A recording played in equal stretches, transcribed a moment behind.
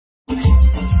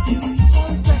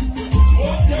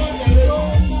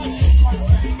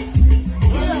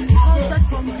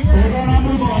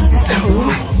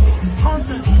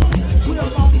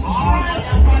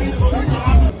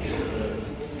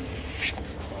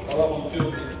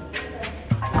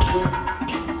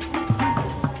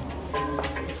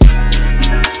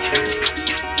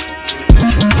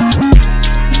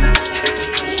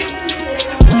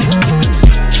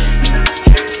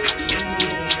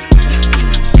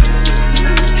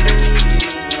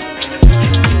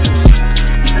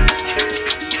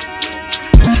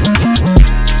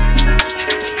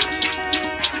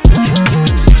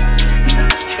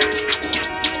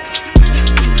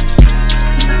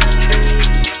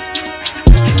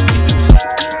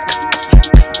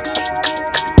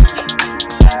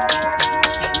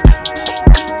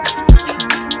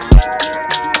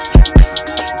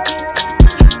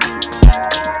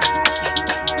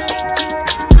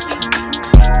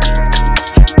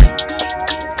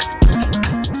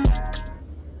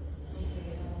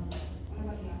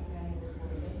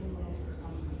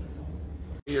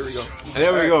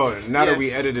There we go. Now that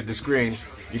we edited the screen,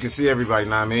 you can see everybody,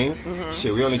 know what I mean?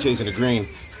 Shit, we only chasing the green.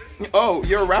 Oh,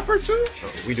 you're a rapper too?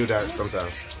 We do that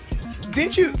sometimes.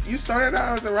 Didn't you started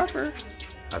out as a rapper?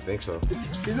 I think so.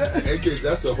 Is that? Okay,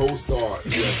 that's a whole start.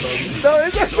 No,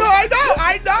 I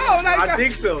know. Like, I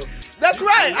think so. That's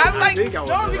right. I'm like, think I was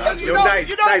no, a because rapper. you know, Nice,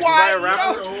 you know nice. why? Was I a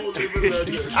rapper?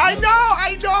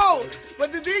 I know.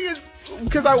 But the thing is,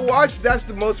 because I watched, that's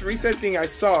the most recent thing I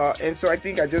saw, and so I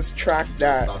think I just tracked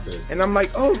that, and I'm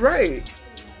like, oh right,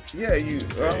 yeah, you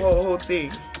a whole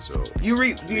thing. So you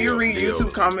read? Do you read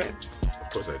YouTube comments? Of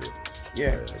course I do.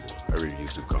 Yeah, I read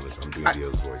YouTube comments. I'm doing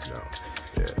Dio's voice now.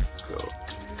 Yeah. So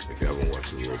if you haven't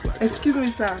watched the Little Black, excuse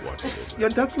me, sir. Your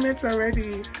documents are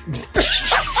ready.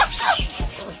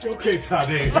 Okay,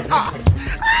 Tade.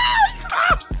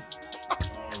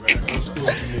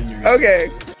 Okay.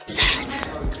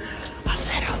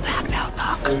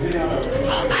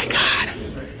 Oh my god.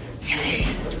 Yay.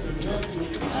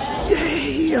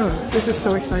 Yay. This is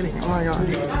so exciting. Oh my god.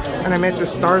 And I met the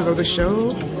stars of the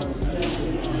show.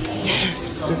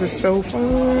 Yes. This is so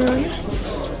fun.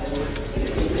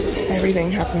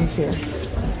 Everything happens here.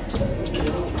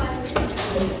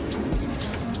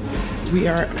 We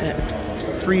are at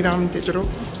Freedom Digital.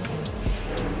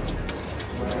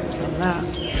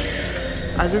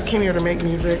 I just came here to make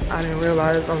music. I didn't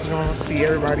realize I was going to see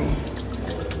everybody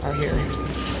out here.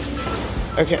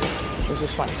 Okay, this is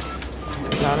fun.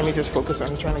 Now let me just focus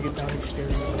on trying to get down these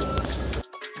stairs.